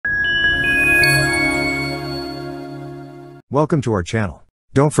Welcome to our channel.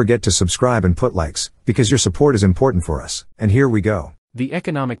 Don't forget to subscribe and put likes, because your support is important for us. And here we go. The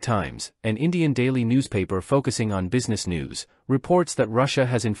Economic Times, an Indian daily newspaper focusing on business news, reports that Russia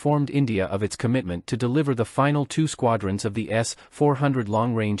has informed India of its commitment to deliver the final 2 squadrons of the S-400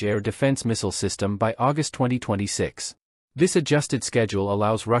 long-range air defense missile system by August 2026. This adjusted schedule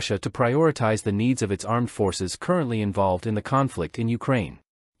allows Russia to prioritize the needs of its armed forces currently involved in the conflict in Ukraine.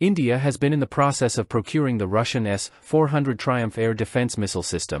 India has been in the process of procuring the Russian S-400 Triumph air defense missile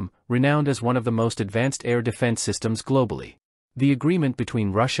system, renowned as one of the most advanced air defense systems globally. The agreement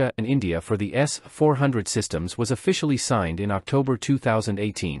between Russia and India for the S-400 systems was officially signed in October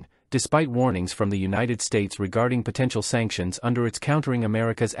 2018, despite warnings from the United States regarding potential sanctions under its Countering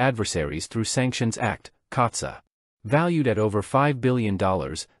America's Adversaries Through Sanctions Act, CAATSA. Valued at over $5 billion,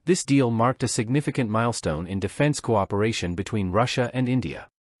 this deal marked a significant milestone in defense cooperation between Russia and India.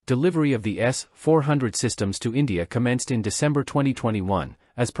 Delivery of the S-400 systems to India commenced in December 2021,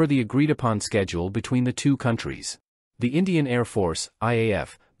 as per the agreed-upon schedule between the two countries. The Indian Air Force,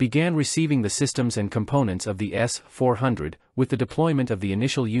 IAF, began receiving the systems and components of the S-400, with the deployment of the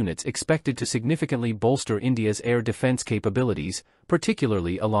initial units expected to significantly bolster India's air defense capabilities,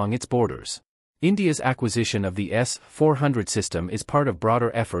 particularly along its borders. India's acquisition of the S-400 system is part of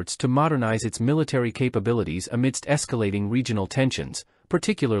broader efforts to modernize its military capabilities amidst escalating regional tensions,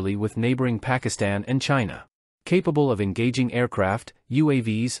 particularly with neighboring Pakistan and China. Capable of engaging aircraft,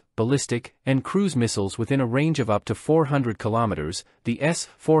 UAVs, ballistic, and cruise missiles within a range of up to 400 kilometers, the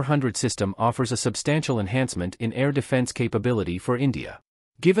S-400 system offers a substantial enhancement in air defense capability for India.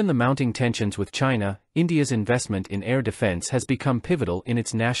 Given the mounting tensions with China, India's investment in air defense has become pivotal in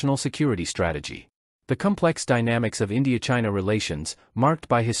its national security strategy. The complex dynamics of India-China relations, marked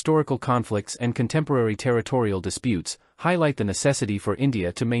by historical conflicts and contemporary territorial disputes, highlight the necessity for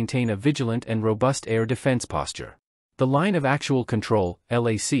India to maintain a vigilant and robust air defense posture. The Line of Actual Control,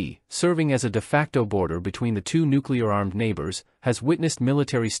 LAC, serving as a de facto border between the two nuclear-armed neighbors, has witnessed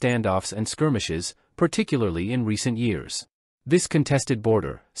military standoffs and skirmishes, particularly in recent years. This contested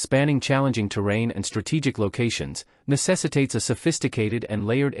border, spanning challenging terrain and strategic locations, necessitates a sophisticated and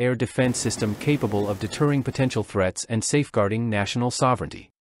layered air defense system capable of deterring potential threats and safeguarding national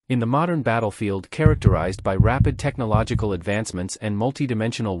sovereignty. In the modern battlefield characterized by rapid technological advancements and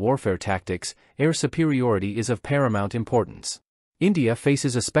multidimensional warfare tactics, air superiority is of paramount importance. India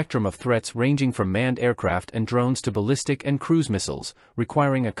faces a spectrum of threats ranging from manned aircraft and drones to ballistic and cruise missiles,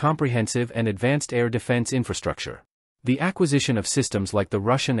 requiring a comprehensive and advanced air defense infrastructure. The acquisition of systems like the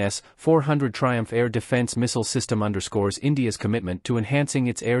Russian S-400 Triumph air defense missile system underscores India's commitment to enhancing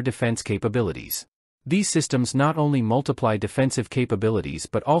its air defense capabilities. These systems not only multiply defensive capabilities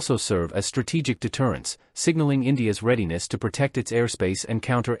but also serve as strategic deterrents, signaling India's readiness to protect its airspace and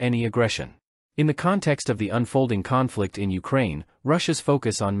counter any aggression. In the context of the unfolding conflict in Ukraine, Russia's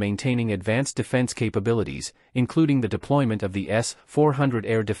focus on maintaining advanced defense capabilities, including the deployment of the S-400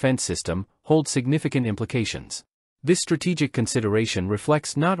 air defense system, holds significant implications. This strategic consideration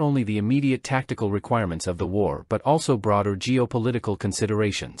reflects not only the immediate tactical requirements of the war but also broader geopolitical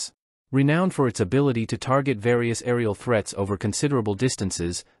considerations. Renowned for its ability to target various aerial threats over considerable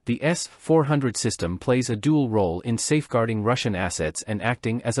distances, the S-400 system plays a dual role in safeguarding Russian assets and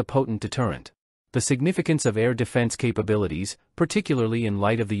acting as a potent deterrent. The significance of air defense capabilities, particularly in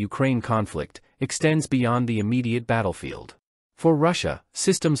light of the Ukraine conflict, extends beyond the immediate battlefield. For Russia,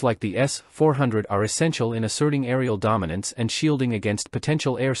 systems like the S-400 are essential in asserting aerial dominance and shielding against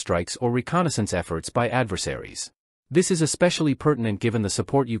potential airstrikes or reconnaissance efforts by adversaries. This is especially pertinent given the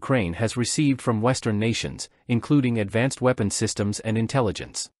support Ukraine has received from Western nations, including advanced weapons systems and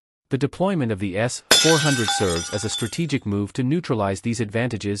intelligence. The deployment of the S-400 serves as a strategic move to neutralize these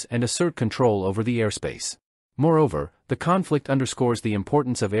advantages and assert control over the airspace. Moreover, the conflict underscores the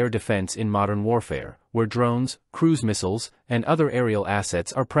importance of air defense in modern warfare, where drones, cruise missiles, and other aerial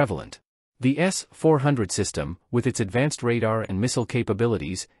assets are prevalent. The S-400 system, with its advanced radar and missile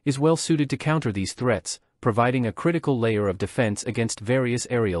capabilities, is well suited to counter these threats, providing a critical layer of defense against various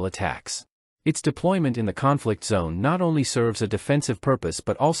aerial attacks. Its deployment in the conflict zone not only serves a defensive purpose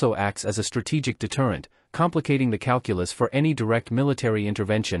but also acts as a strategic deterrent, complicating the calculus for any direct military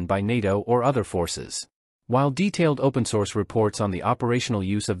intervention by NATO or other forces. While detailed open-source reports on the operational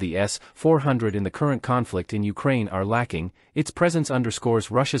use of the S-400 in the current conflict in Ukraine are lacking, its presence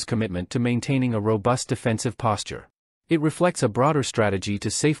underscores Russia's commitment to maintaining a robust defensive posture. It reflects a broader strategy to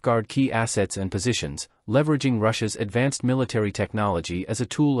safeguard key assets and positions, leveraging Russia's advanced military technology as a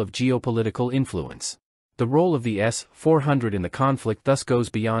tool of geopolitical influence. The role of the S-400 in the conflict thus goes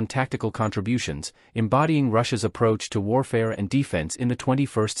beyond tactical contributions, embodying Russia's approach to warfare and defense in the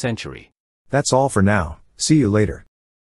 21st century. That's all for now. See you later.